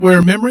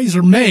where memories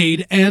are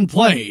made and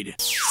played.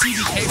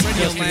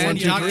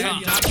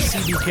 CBKRadioland.com.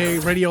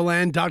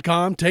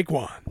 CBKRadioland.com. Take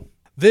one.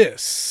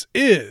 This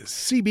is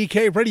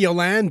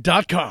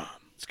CBKRadioland.com.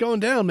 It's going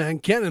down, man.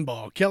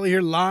 Cannonball. Kelly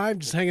here live,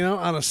 just hanging out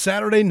on a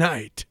Saturday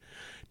night,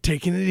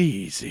 taking it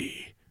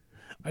easy.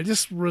 I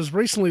just was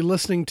recently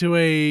listening to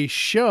a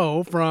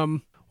show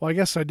from, well, I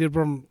guess I did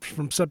from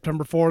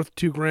September 4th,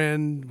 2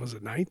 grand, was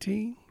it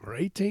 19 or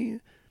 18?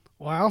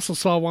 Well, I also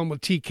saw one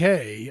with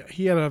TK.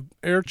 He had a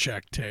air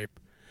check tape.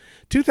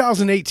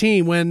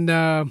 2018,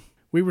 when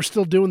we were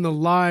still doing the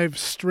live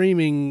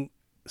streaming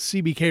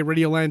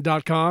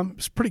CBKRadioland.com. It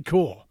was pretty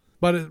cool,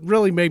 but it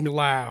really made me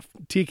laugh.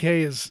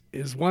 TK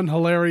is one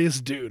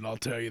hilarious dude, I'll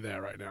tell you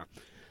that right now.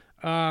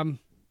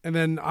 And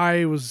then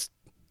I was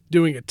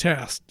doing a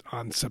test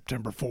on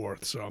September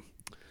 4th, so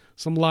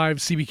some live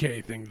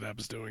CBK thing that I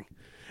was doing.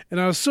 And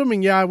I was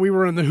assuming, we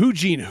were in the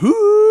Hoogene.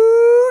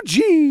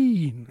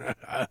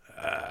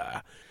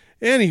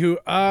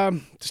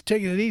 Anywho, just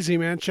taking it easy,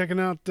 man. Checking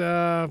out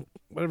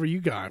whatever you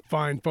got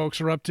fine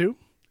folks are up to.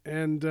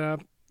 And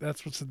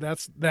that's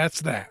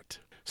that.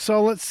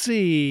 So let's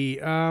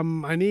see.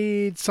 I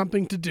need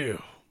something to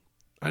do.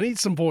 I need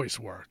some voice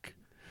work.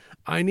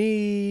 I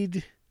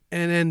need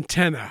an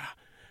antenna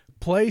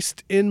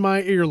placed in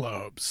my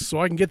earlobes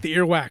so I can get the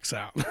earwax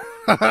out.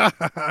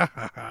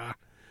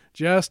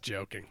 Just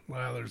joking.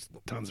 Well, there's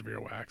tons of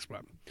earwax,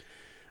 but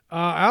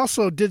I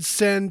also did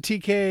send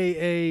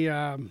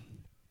TK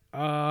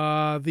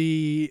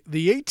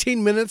the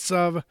 18 minutes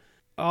of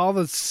all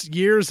the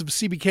years of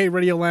CBK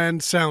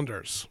Radioland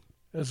sounders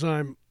as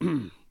I'm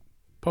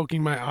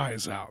poking my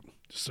eyes out,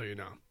 just so you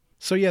know.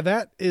 So yeah,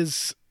 that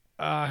is,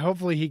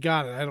 hopefully he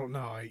got it. I don't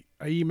know. I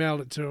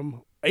emailed it to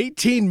him.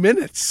 18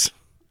 minutes.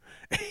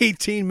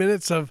 18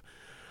 minutes of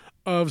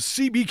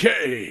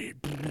CBK.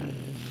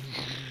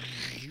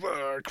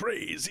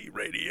 Crazy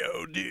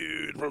radio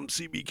dude from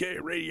CBK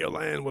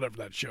Radioland, whatever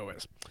that show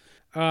is.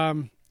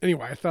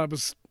 Anyway, I thought it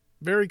was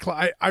very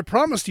I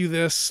promised you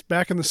this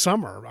back in the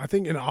summer, I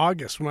think in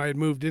August when I had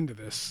moved into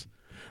the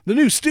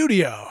new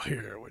studio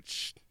here,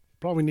 which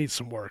probably needs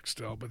some work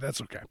still, but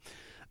that's okay.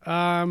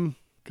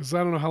 Because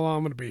I don't know how long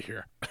I'm going to be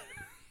here.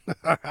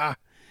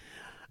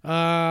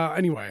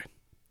 Anyway,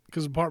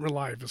 because apartment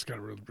life is kind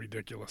of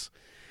ridiculous.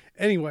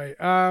 Anyway,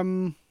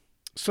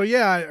 so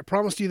yeah, I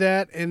promised you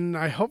that, and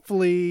I hope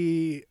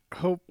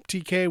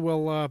TK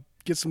will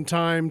get some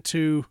time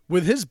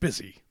with his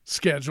busy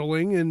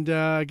scheduling and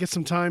get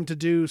some time to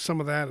do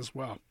some of that as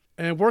well.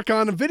 And work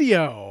on a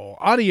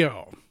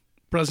audio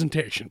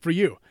presentation for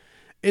you.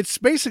 It's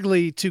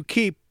basically to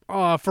keep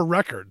for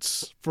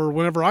records for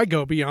whenever I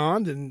go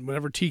beyond and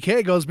whenever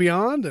TK goes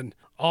beyond and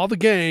all the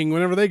gang,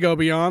 whenever they go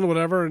beyond,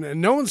 whatever,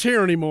 and no one's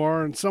here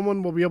anymore, and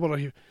someone will be able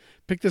to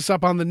pick this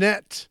up on the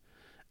net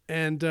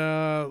and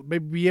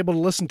maybe be able to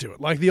listen to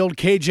it, like the old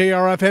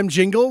KJRFM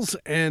jingles.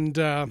 And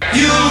you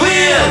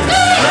win!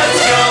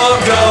 Let's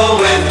go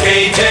with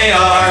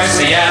KJR,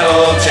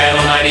 Seattle,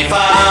 Channel 95.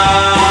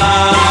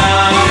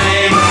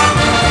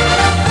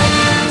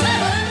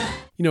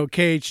 You know,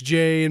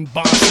 KHJ and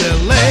Boss LA.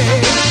 Dun,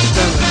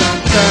 dun,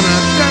 dun,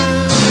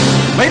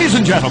 dun. Ladies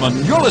and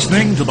gentlemen, you're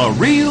listening to The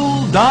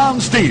Real Don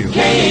Steele.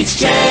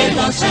 KHJ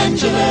Los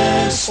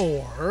Angeles.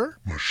 Or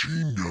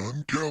Machine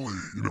Gun Kelly,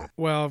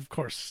 Well, of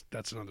course,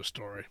 that's another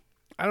story.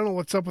 I don't know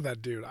what's up with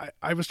that dude.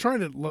 I was trying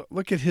to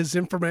look at his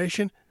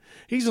information.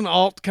 He's an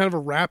alt, kind of a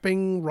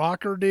rapping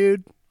rocker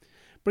dude.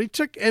 But he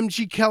took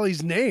MG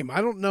Kelly's name.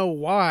 I don't know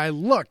why. I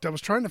looked. I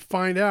was trying to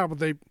find out,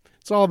 but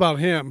it's all about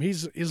him.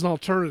 He's an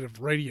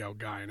alternative radio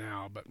guy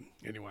now. But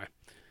anyway,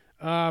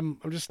 I'm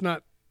just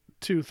not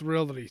too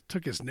thrilled that he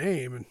took his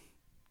name and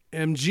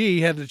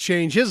MG had to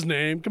change his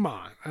name. Come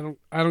on.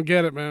 I don't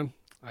get it, man.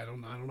 I don't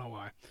know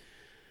why.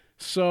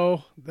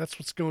 So that's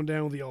what's going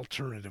down with the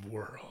alternative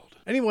world.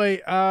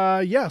 Anyway,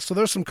 so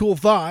there's some cool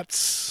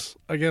thoughts,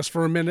 I guess,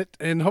 for a minute,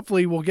 and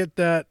hopefully we'll get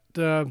that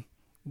the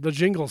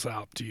jingles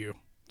out to you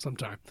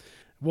sometime.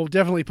 We'll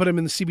definitely put them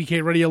in the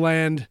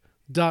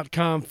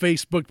CBKRadioland.com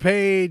Facebook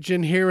page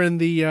and here in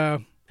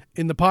the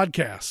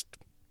podcast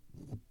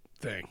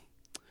thing,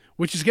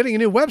 which is getting a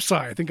new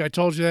website. I think I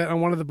told you that on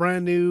one of the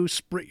brand new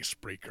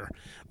Spreaker,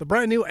 the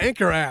brand new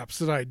Anchor apps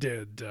that I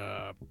did.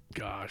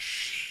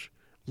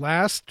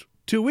 Last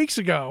 2 weeks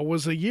ago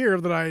was a year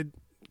that I'd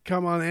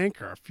come on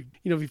Anchor. If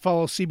you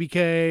follow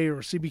CBK or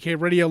CBK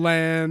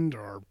Radioland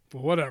or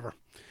whatever,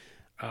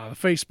 the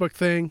Facebook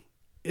thing,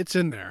 it's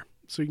in there.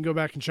 So you can go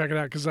back and check it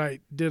out because I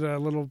did a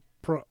little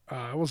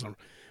it was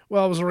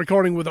a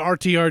recording with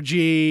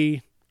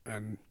RTRG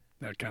and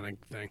that kind of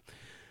thing.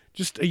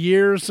 Just a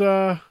year's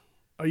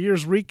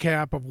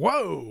recap of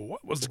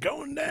what was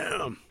going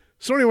down.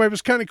 So anyway, it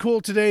was kind of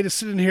cool today to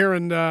sit in here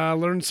and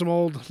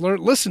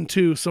listen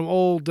to some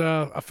old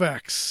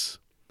effects.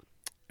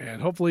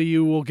 And hopefully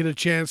you will get a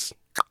chance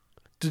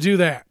to do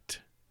that,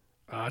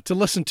 to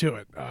listen to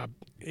it,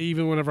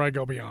 even whenever I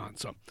go beyond.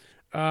 So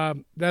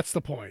that's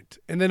the point.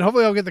 And then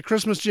hopefully I'll get the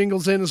Christmas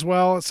jingles in as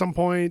well at some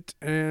point.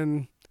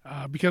 And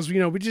because,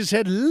 we just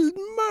had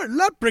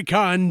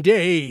Leprechaun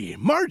Day,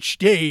 March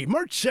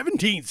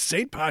 17th,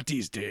 St.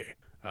 Patty's Day.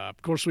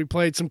 Of course, we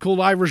played some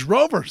cool Irish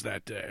Rovers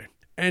that day.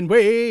 And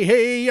way,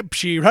 hey, up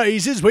she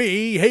rises,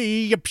 way,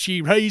 hey, up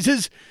she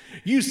rises.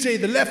 You say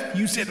the left,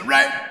 you say the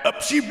right,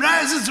 up she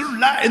rises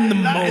early in the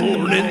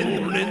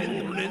morning.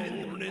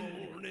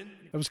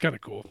 That was kind of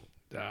cool.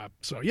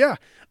 So, yeah,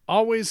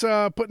 always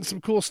putting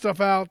some cool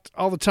stuff out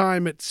all the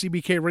time at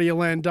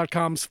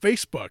cbkradioland.com's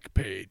Facebook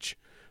page.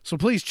 So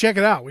please check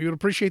it out. We would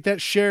appreciate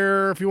that.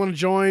 Share. If you want to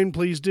join,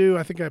 please do.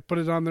 I think I put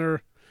it on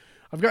there.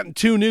 I've gotten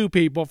 2 new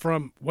people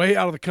from way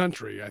out of the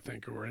country, I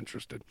think, who are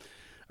interested.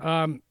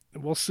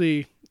 We'll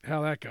see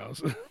how that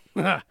goes.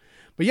 But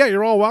yeah,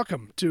 you're all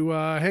welcome to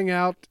hang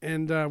out,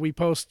 and we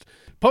post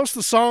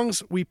the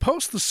songs. We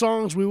post the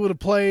songs we would have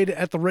played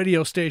at the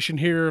radio station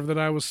here that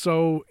I was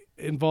so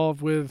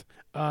involved with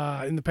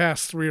in the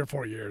past 3 or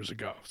 4 years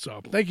ago.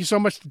 So thank you so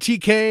much to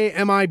TK.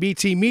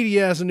 MIBT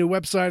Media has a new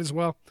website as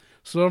well,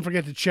 so don't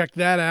forget to check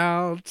that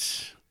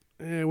out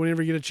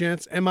whenever you get a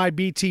chance.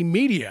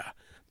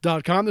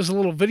 MIBTmedia.com. There's a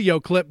little video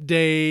clip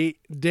day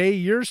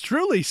yours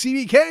truly,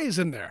 CBK, is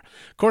in there.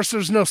 Of course,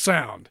 there's no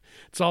sound.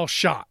 It's all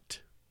shot,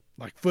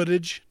 like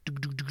footage,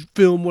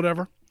 film,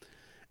 whatever.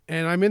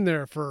 And I'm in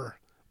there for,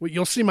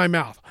 you'll see my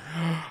mouth.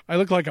 I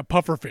look like a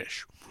puffer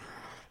fish.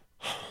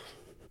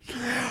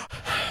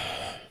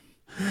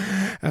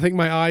 I think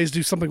my eyes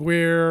do something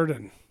weird,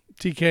 and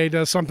TK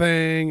does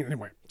something.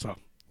 Anyway, so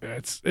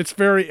it's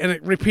very, and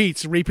it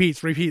repeats.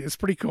 It's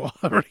pretty cool.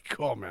 Pretty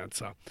cool, man.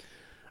 So.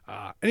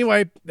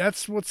 Anyway,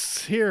 that's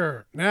what's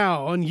here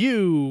now on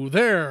you,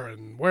 there,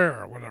 and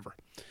where, whatever.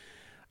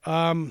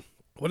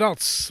 What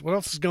else? What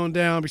else is going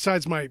down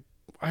besides I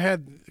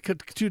had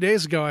 2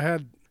 days ago,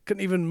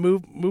 couldn't even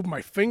move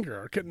my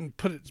finger. I couldn't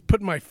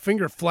put my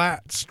finger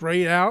flat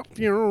straight out, like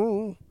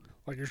you're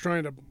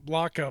trying to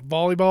block a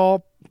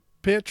volleyball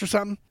pitch or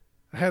something.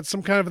 I had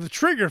some kind of the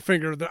trigger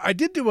finger that I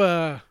did do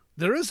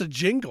there is a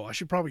jingle. I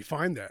should probably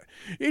find that.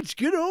 It's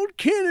good old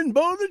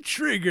Cannonball the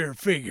trigger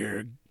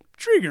finger.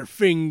 Trigger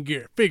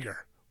finger,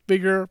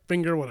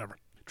 whatever.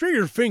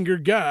 Trigger finger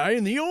guy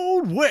in the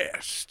Old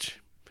West.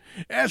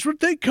 That's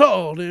what they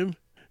called him.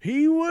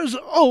 He was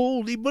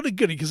oldie but a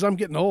goodie, because I'm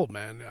getting old,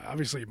 man.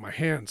 Obviously, my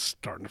hand's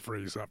starting to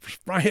freeze up.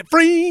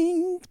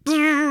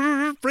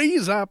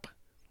 Freeze up.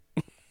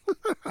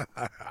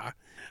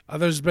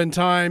 There's been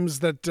times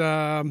that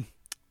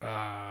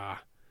I've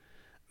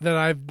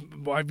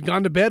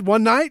gone to bed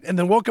one night and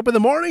then woke up in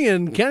the morning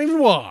and can't even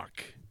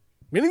walk.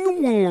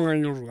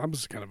 That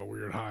was kind of a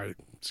weird, high,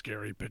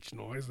 scary pitch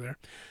noise there.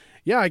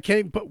 Yeah, I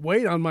can't put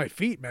weight on my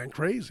feet, man.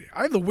 Crazy.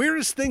 I have the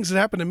weirdest things that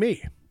happen to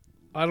me.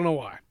 I don't know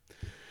why.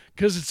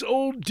 Because it's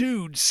old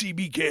dude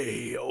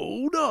CBK.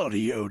 Old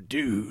audio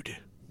dude.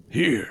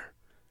 Here.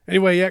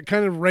 Anyway, yeah, it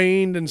kind of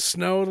rained and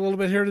snowed a little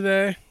bit here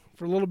today.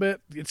 For a little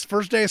bit. It's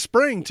first day of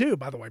spring, too,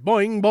 by the way.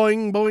 Boing,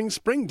 boing, boing.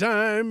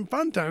 Springtime.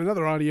 Fun time.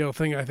 Another audio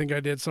thing I think I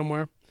did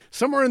somewhere.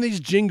 Somewhere in these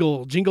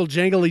jingle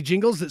jangly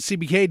jingles that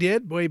CBK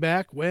did way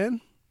back when.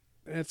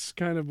 That's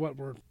kind of what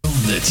we're...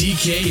 The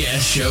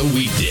TKS Show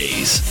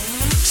weekdays.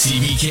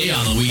 CBK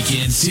on the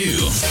weekends,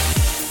 too.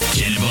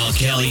 Cannonball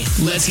Kelly,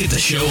 let's get the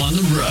show on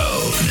the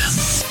road.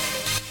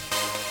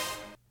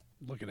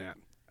 Looking at.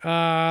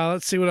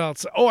 Let's see what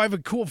else. Oh, I have a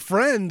cool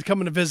friend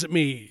coming to visit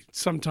me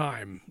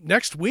sometime.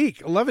 Next week.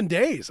 11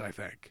 days, I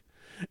think.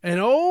 An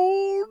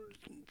old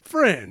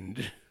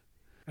friend.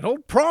 An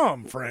old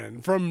prom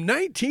friend from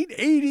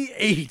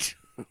 1988.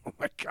 Oh,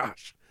 my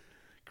gosh.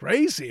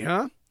 Crazy,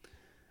 huh?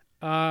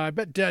 I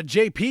bet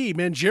JP,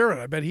 man, Jared,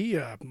 I bet he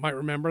might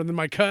remember. And then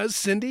my cousin,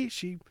 Cindy,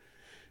 she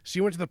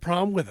went to the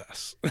prom with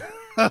us.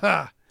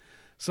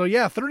 So,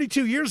 yeah,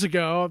 32 years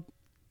ago,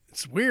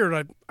 it's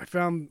weird. I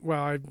found,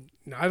 I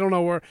don't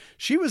know where.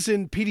 She was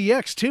in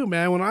PDX, too,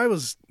 man. When I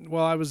was in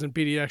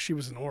PDX, she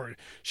was in Oregon.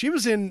 She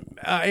was in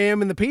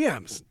AM in the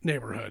PM's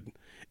neighborhood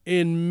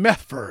in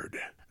Methford.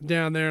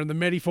 Down there in the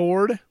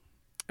Mediford.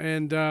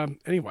 And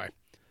anyway,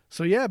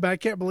 so yeah, but I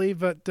can't believe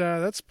that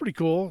that's pretty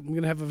cool. I'm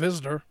going to have a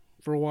visitor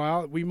for a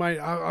while.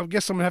 I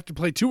guess I'm going to have to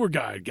play tour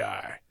guide.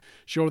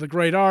 Show her the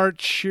Great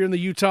Arch here in the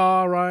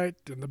Utah, right?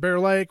 And the Bear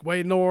Lake,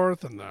 way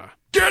north. And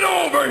get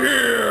over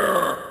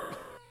here!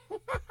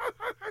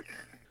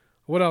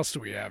 What else do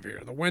we have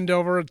here? The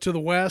Wendover to the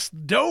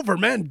west. Dover,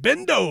 man,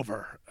 bend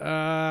over.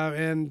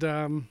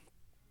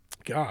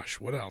 Gosh,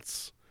 what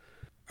else?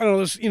 I don't know,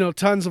 there's,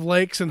 tons of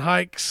lakes and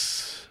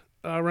hikes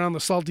around the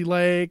Salty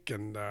Lake.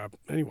 And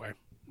anyway,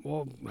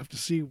 we'll have to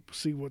see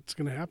what's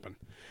going to happen.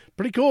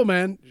 Pretty cool,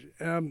 man.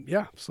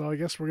 Yeah, so I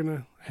guess we're going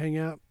to hang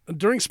out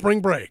during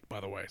spring break, by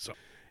the way. So,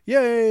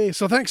 yay.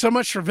 So thanks so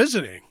much for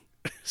visiting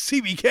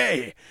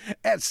CBK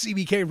at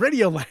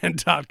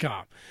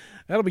cbkradioland.com.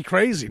 That'll be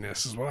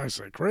craziness is what I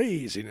say.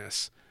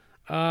 Craziness.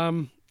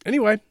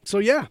 Anyway, so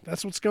yeah,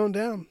 that's what's going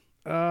down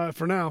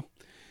for now.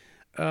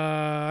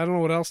 I don't know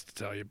what else to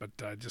tell you, but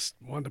I just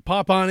wanted to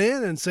pop on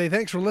in and say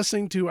thanks for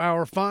listening to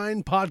our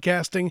fine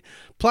podcasting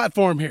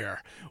platform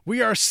here.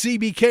 We are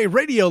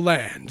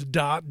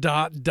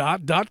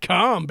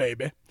cbkradioland.com,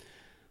 baby.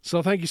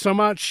 So thank you so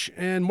much,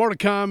 and more to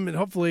come, and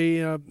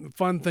hopefully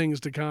fun things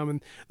to come. And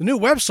the new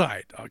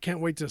website, I can't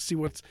wait to see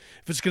if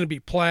it's going to be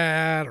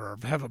plaid or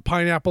have a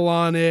pineapple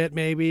on it,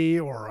 maybe,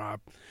 or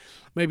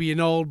maybe an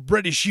old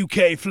British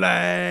UK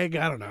flag.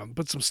 I don't know.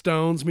 Put some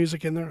Stones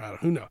music in there.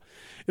 Who knows?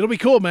 It'll be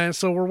cool, man.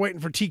 So we're waiting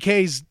for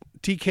TK's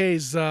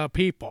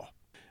people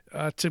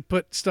to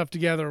put stuff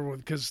together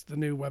because the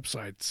new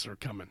websites are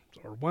coming.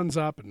 Or one's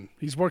up, and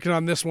he's working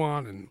on this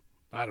one, and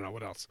I don't know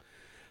what else.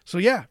 So,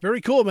 yeah,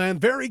 very cool, man.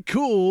 Very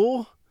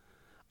cool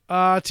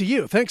to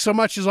you. Thanks so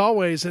much, as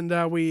always.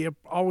 And we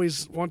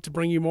always want to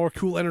bring you more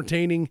cool,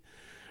 entertaining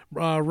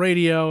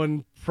radio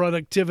and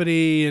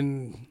productivity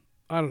and,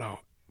 I don't know,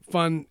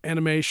 fun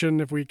animation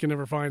if we can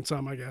ever find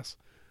some, I guess.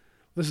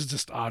 This is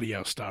just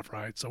audio stuff,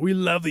 right? So we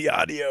love the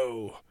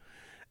audio.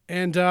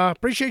 And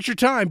appreciate your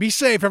time. Be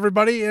safe,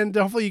 everybody, and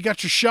hopefully you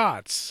got your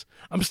shots.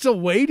 I'm still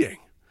waiting.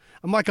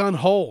 I'm like on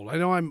hold. I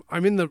know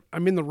I'm in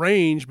the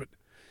range, but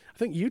I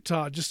think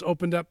Utah just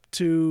opened up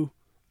to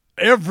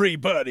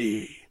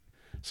everybody.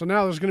 So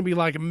now there's going to be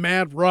like a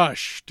mad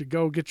rush to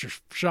go get your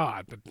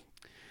shot. But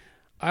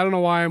I don't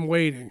know why I'm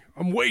waiting.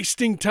 I'm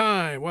wasting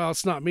time. Well,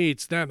 it's not me.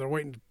 It's them. They're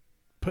waiting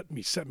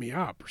to set me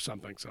up or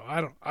something. So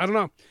I don't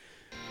know.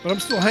 But I'm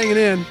still hanging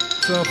in.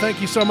 So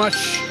thank you so much.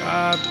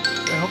 I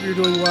hope you're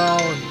doing well.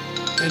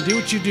 And do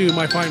what you do,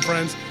 my fine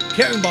friends.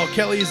 Cannonball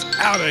Kelly's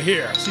out of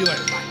here. See you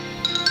later. Bye.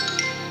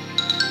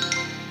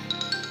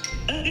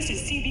 This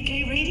is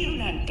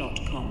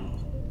CBKRadioland.com.